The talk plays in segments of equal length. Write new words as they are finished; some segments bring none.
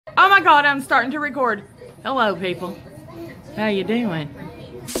Oh my God, I'm starting to record. Hello, people. How you doing?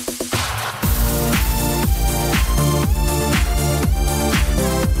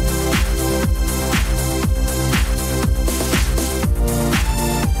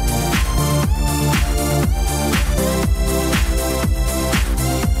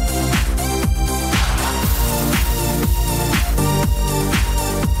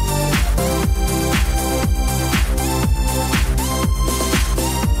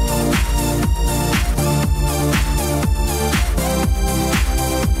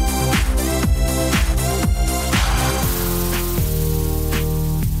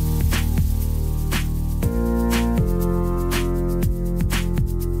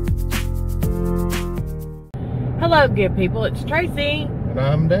 Hello, good people. It's Tracy. And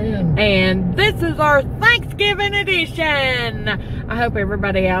I'm Dan. And this is our Thanksgiving edition. I hope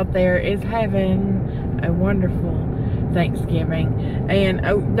everybody out there is having a wonderful Thanksgiving.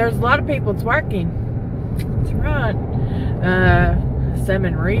 And there's a lot of people that's working. That's right. Some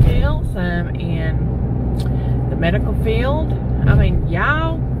in retail, some in the medical field. I mean,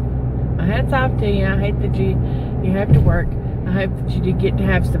 y'all, my hat's off to you. I hate that you have to work. I hope that you do get to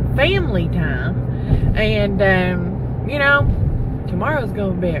have some family time. And, you know, tomorrow's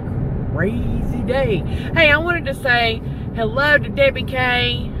going to be a crazy day. Hey, I wanted to say hello to Debbie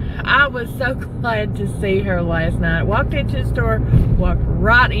K. I was so glad to see her last night. Walked into the store, walked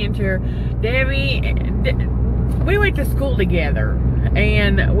right into her. Debbie, we went to school together.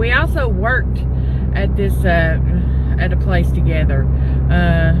 And we also worked at this, at a place together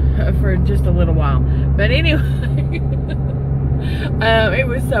for just a little while. But anyway... it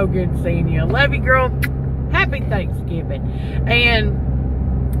was so good seeing you. Love you, girl. Happy Thanksgiving.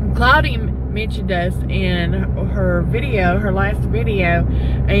 And Claudie mentioned us in her video, her last video,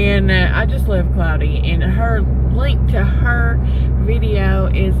 and I just love Claudie. And her link to her video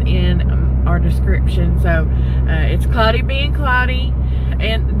is in our description. So it's ClaudeeBeingClaudee,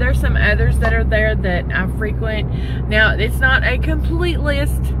 and there's some others that are there that I frequent. Now, it's not a complete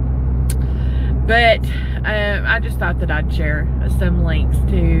list, but I just thought that I'd share some links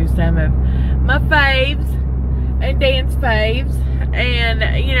to some of my faves and Dan's faves. And,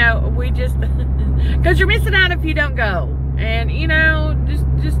 you know, we just, because you're missing out if you don't go. And, you know,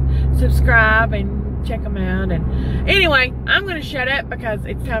 just subscribe and check them out. And anyway, I'm going to shut up because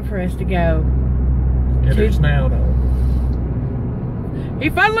it's time for us to go. It is now, though. He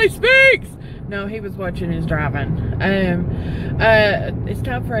finally speaks! No, he was watching his driving. It's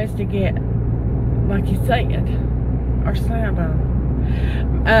time for us to get, like you said, our sound on.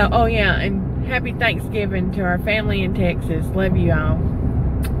 Oh yeah, and happy Thanksgiving to our family in Texas. Love you all.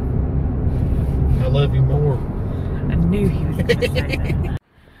 I love you more. I knew he was going to say that.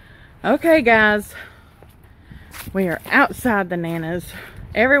 Okay, guys, we are outside the Nanas.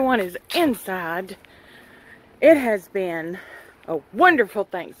 Everyone is inside. It has been a wonderful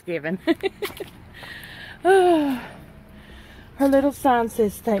Thanksgiving. Oh, her little sign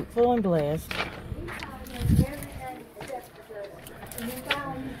says thankful and blessed.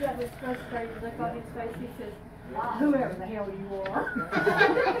 Whoever the hell you are.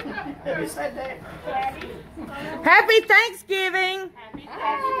 Have you said that? Happy Thanksgiving!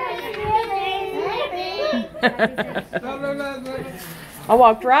 I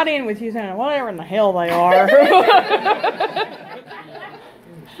walked right in with you saying, whatever in the hell they are.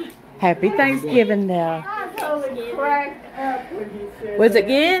 Happy Thanksgiving now. I totally cracked up when you said Was it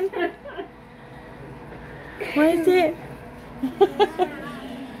good? What is it?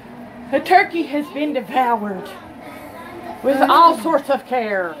 The turkey has been devoured with all sorts of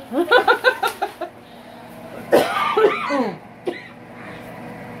care.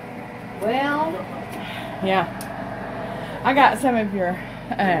 Well, Yeah. I got some of your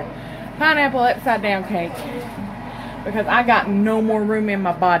pineapple upside down cake because I got no more room in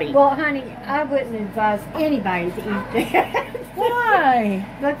my body. well, honey, I wouldn't advise anybody to eat that. Why?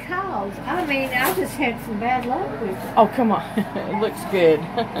 Because, I mean, I just had some bad luck with it. Oh, come on. It looks good.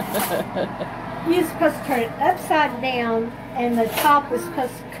 You're supposed to turn it upside down, and the top was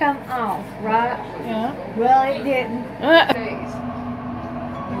supposed to come off, right? Yeah. Well, it didn't.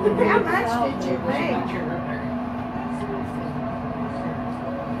 How much did you make?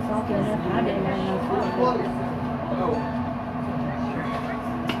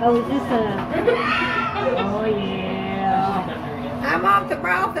 Oh, is this a... Oh, yeah. I'm off the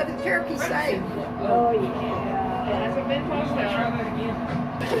broth of the turkey steak. Oh, yeah.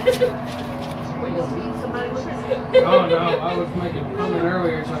 Oh no, I was making a comment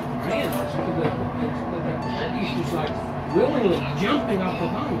earlier. It's like, man, she's like willingly jumping off the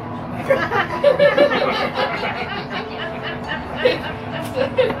phone.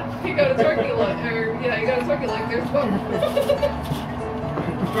 You go to Turkey Lake, or yeah, you go to Turkey Lake, there's one.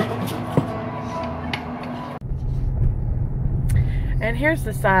 And here's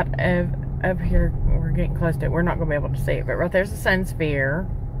the site of here. We're getting close to it. We're not going to be able to see it, but right there's the Sun Sphere.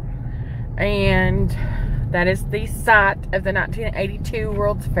 And that is the site of the 1982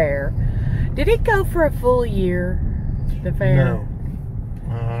 World's Fair. Did it go for a full year, the fair? No.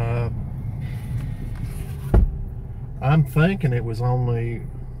 I'm thinking it was only,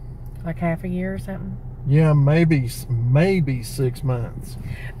 Like half a year or something? yeah, maybe 6 months.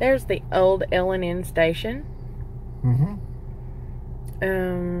 There's the old L&N station. Mm-hmm.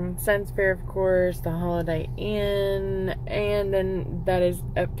 Sun Sphere, of course, the Holiday Inn, and then that is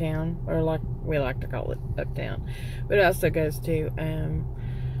Uptown, or like we like to call it Uptown. But it also goes to,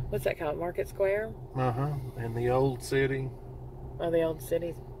 what's that called? Market Square? Uh-huh. And the old city. Oh, the old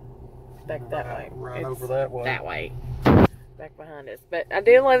city's back that way. Right It's over that way. That way. Back behind us. But I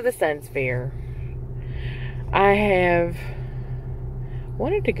do love the Sun Sphere. I have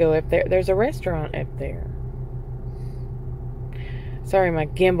wanted to go up there. There's a restaurant up there. Sorry, my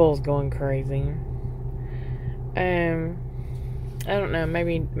gimbal's going crazy. I don't know.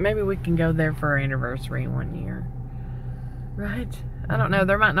 Maybe we can go there for our anniversary one year. Right? I don't know.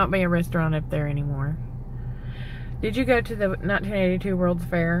 There might not be a restaurant up there anymore. Did you go to the 1982 World's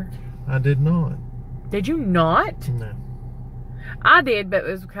Fair? I did not. Did you not? No. I did, but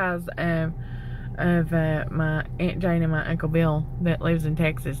it was because of my Aunt Jane and my Uncle Bill that lives in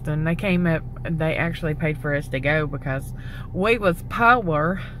Texas. And they came up, they actually paid for us to go because we was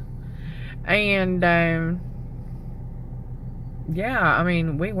poor. And, yeah, I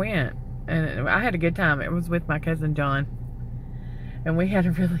mean, we went. And I had a good time. It was with my cousin John. And we had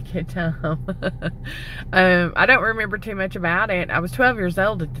a really good time. I don't remember too much about it. I was 12 years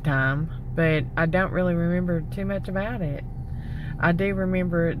old at the time. But I don't really remember too much about it. I do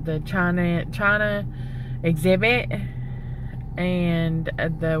remember the China exhibit, and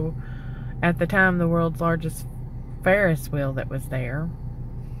at the time the world's largest Ferris wheel that was there.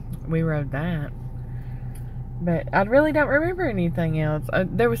 We rode that, but I really don't remember anything else.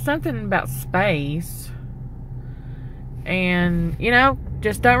 There was something about space, and you know,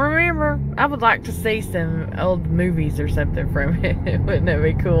 just don't remember. I would like to see some old movies or something from it. Wouldn't that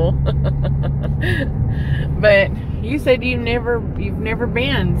be cool? But you said you've never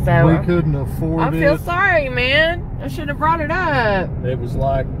been, so We couldn't afford it. I feel sorry, man. I should have brought it up. It was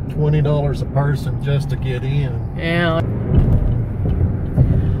like $20 a person just to get in. Yeah.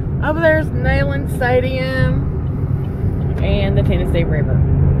 Over there's Neyland Stadium and the Tennessee River.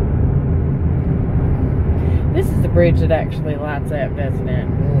 This is the bridge that actually lights up, doesn't it?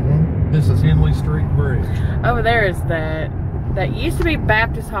 Mm-hmm. This is Henley Street Bridge. Over there is that used to be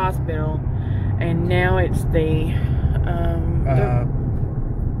Baptist Hospital, and now it's the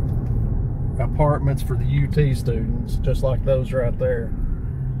Apartments for the UT students, just like those right there.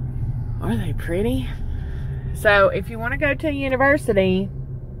 Are they pretty? So if you want to go to a university,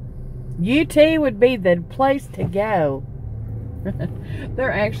 UT would be the place to go.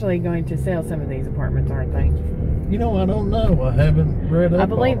 They're actually going to sell some of these apartments, aren't they? You know, I don't know. I haven't read up I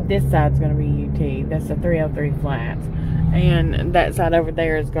believe on this side's going to be UT. That's the 303 flats. And that side over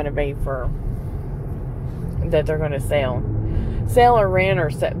there is going to be for that they're going to sell or rent,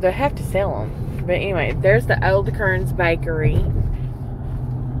 or they have to sell them. But anyway, there's the Old Kearns Bakery.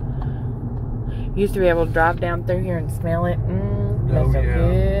 Used to be able to drive down through here and smell it. That's so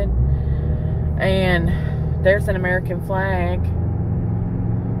good. And there's an American flag.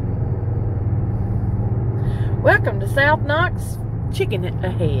 Welcome to South Knox Chicken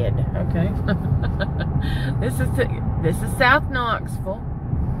Ahead. Okay. This is South Knoxville.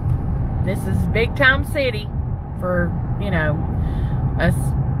 This is big time city for, you know, us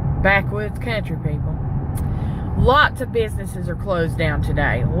backwoods country people. Lots of businesses are closed down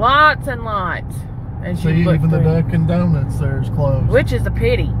today. Lots and lots. See, even the Dunkin' Donuts there's closed. Which is a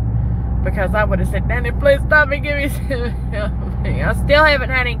pity, because I would have said, Danny, please stop me, give me some coffee. I still haven't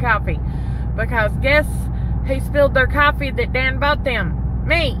had any coffee, because guess who spilled their coffee that Dan bought them?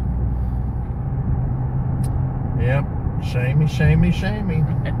 Me. Yep. Shamey, shamey, shamey.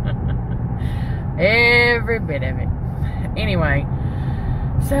 Every bit of it. Anyway,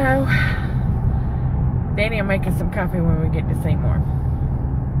 so Danny will make us some coffee when we get to Seymour.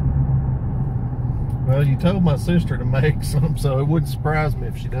 Well, you told my sister to make some, so it wouldn't surprise me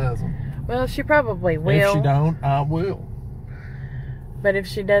if she doesn't. Well, she probably will. If she don't, I will. But if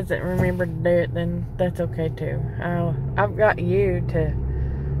she doesn't remember to do it, then that's okay too. I've got you to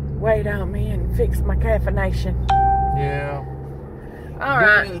wait on me and fix my caffeination. Yeah. All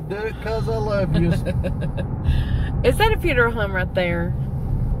right. Do it because I love you. Is that a funeral home right there?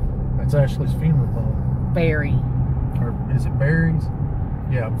 That's Ashley's funeral home. Barry. Or is it Barry's?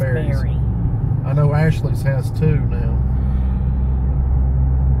 Yeah, Barry's. Barry. I know Ashley's has two now.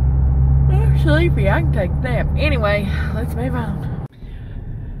 I'm sleepy. I can take a nap. Anyway, let's move on.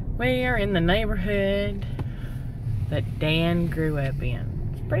 We are in the neighborhood that Dan grew up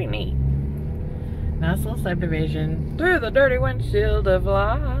in. It's pretty neat. Nice little subdivision through the dirty windshield of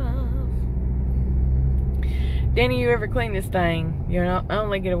life. Danny, you ever clean this thing, you not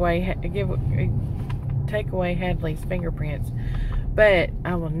only take away Hadley's fingerprints, but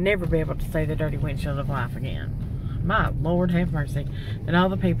I will never be able to say the dirty windshield of life again. My Lord have mercy. And all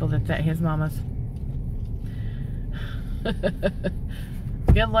the people that's at his mama's.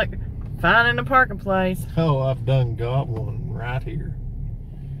 Good luck finding a parking place. Oh, I've done got one right here.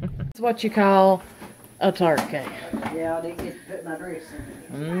 It's what you call a turkey. Yeah, I didn't get to put my dress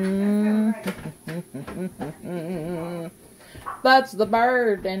in. That's the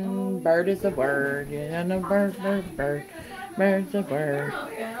bird, and bird is a word. Yeah, no bird, bird's a word.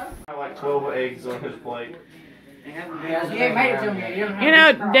 I like 12 eggs on his plate. You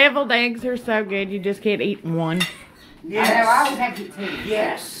know, deviled eggs are so good, you just can't eat one. Yes. I know, I always have to get two.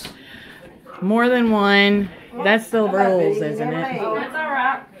 Yes. More than one. That's the rules, isn't it? Oh, that's all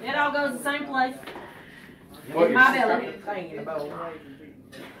right. It all goes the same place. What, In my belly.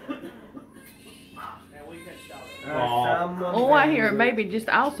 Oh, I hear a baby just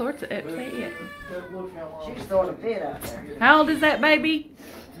all sorts of upset. She's throwing a fit out there. How old is that baby?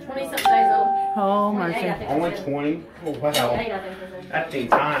 20-something days old. Oh, mercy. Only 20? Oh, wow. 8, I think. That thing's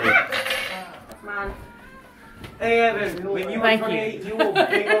tiny. That's mine. Hey, Evan, when you were Thank 28, you were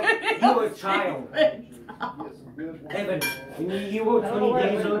bigger. You were a child. Evan, when you were 20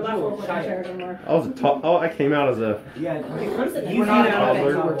 days old, you were a child. I was a I came out as a Yeah, You you not came a out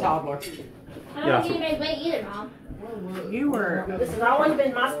as toddler. a toddler. I don't Yeah, think anybody's weight either, Mom. You were This has always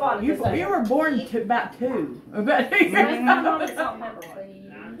been my spot. you were born to about 2. About 2 years Mom, old. it's salt and pepper, please.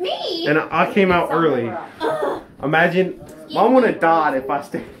 Me? and I came out early. Imagine, Mom would have died if I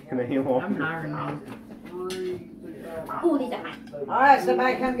stayed in anymore. I'm hiring you. Ooh, these are mine. Alright,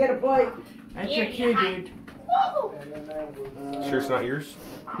 somebody come get a plate. That's your cue, dude. Woo! Sure it's not yours?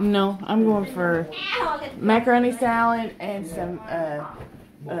 No, I'm going for Ow, I got macaroni salad and some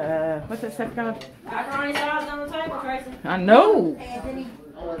what's that stuff called? macaroni sauce on the table, Tracy. I know.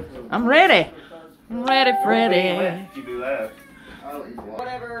 I'm ready. I'm ready, Freddy. If you do that.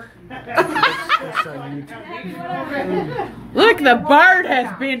 Whatever. Look, the bird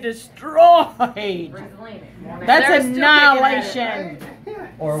has been destroyed. That's annihilation.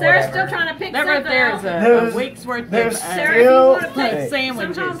 Or Sarah's whatever. still trying to pick That right something there out. is a There's- week's worth of there's Sarah, if you want to take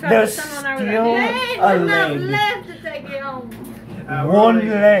sandwiches. sometimes try to There's put someone over still there. a leg. left to take it home. One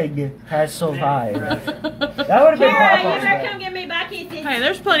leg has survived. That would have been Sarah, you Papa's better leg. come get me back here. Hey,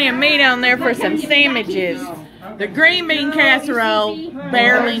 there's plenty of meat on there for some sandwiches. The green bean casserole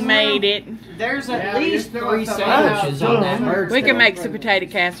barely made it. There's at least 3 sandwiches on that bird. We can make some potato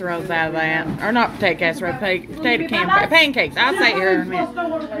casseroles out of that. Or not potato casserole, potato pancakes. I'll say here in a minute.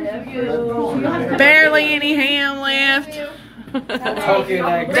 Barely any ham left. Turkey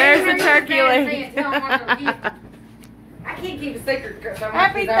leg. There's the turkey leg. I can't keep a secret.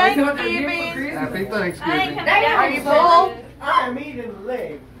 Happy Thanksgiving. Happy Thanksgiving. Are you full? I'm eating the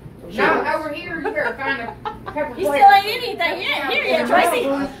leg. No, over here, you better find a pepper He plate. still ain't anything yet. Here yet, Tracy.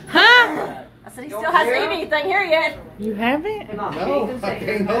 Huh? I said he still hasn't eaten anything here yet. You haven't? No, I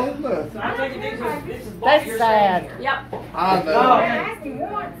can't hold nothing. That's sad. Yep. I know.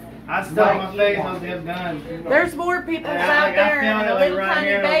 I stuck my face on them guns. There's more people out there and a little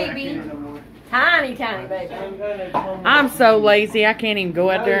tiny baby. Tiny, tiny baby. I'm so lazy, I can't even go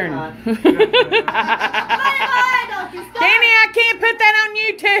out there and... Danny, I can't put that on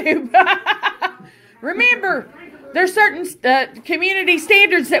YouTube. Remember, there's certain community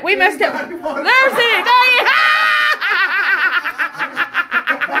standards that we must have. There's it.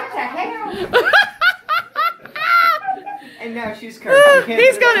 And now she's cursing.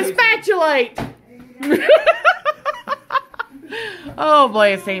 He's gonna spatulate. Oh,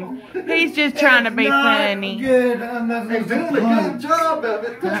 bless him. He's just trying to be funny. Good. I'm not He's doing a good job of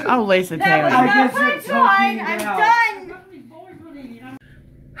it. Oh, listen to him. I guess it's talking about.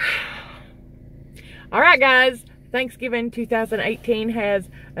 All right, guys. Thanksgiving 2018 has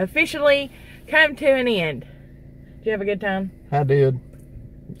officially come to an end. Did you have a good time? I did.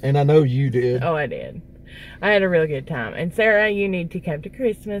 And I know you did. Oh, I did. I had a real good time. And Sarah, you need to come to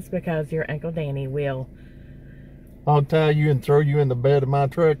Christmas because your Uncle Danny will. I'll tie you and throw you in the bed of my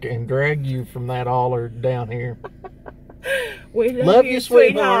truck and drag you from that holler down here. We Love you,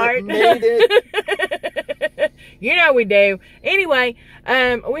 sweetheart. Made it. You know we do. Anyway,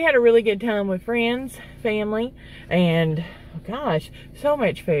 we had a really good time with friends, family, and gosh, so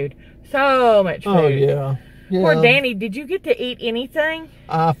much food. So much food. Oh, yeah. Poor Danny, did you get to eat anything?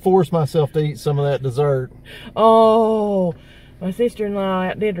 I forced myself to eat some of that dessert. Oh, my sister-in-law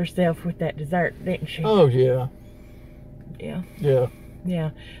outdid herself with that dessert, didn't she? Oh, yeah. Yeah. Yeah. Yeah.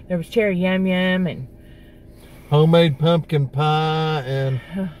 There was cherry yum yum and homemade pumpkin pie and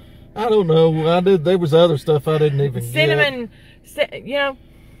I don't know. There was other stuff I didn't even cinnamon, you know.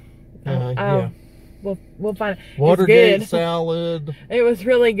 yeah. We'll find it. Watergate salad. It was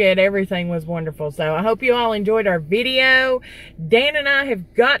really good. Everything was wonderful. So I hope you all enjoyed our video. Dan and I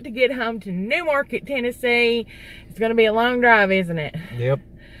have got to get home to New Market, Tennessee. It's going to be a long drive, isn't it? Yep.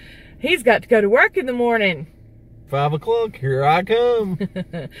 He's got to go to work in the morning. 5 o'clock, here I come.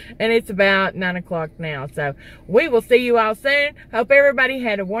 And it's about 9 o'clock now. So we will see you all soon. Hope everybody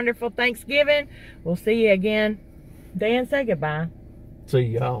had a wonderful Thanksgiving. We'll see you again. Dan, say goodbye. See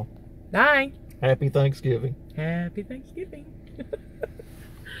y'all. Bye. Happy Thanksgiving. Happy Thanksgiving.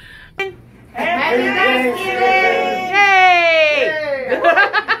 Happy Thanksgiving!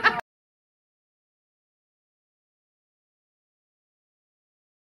 Yay!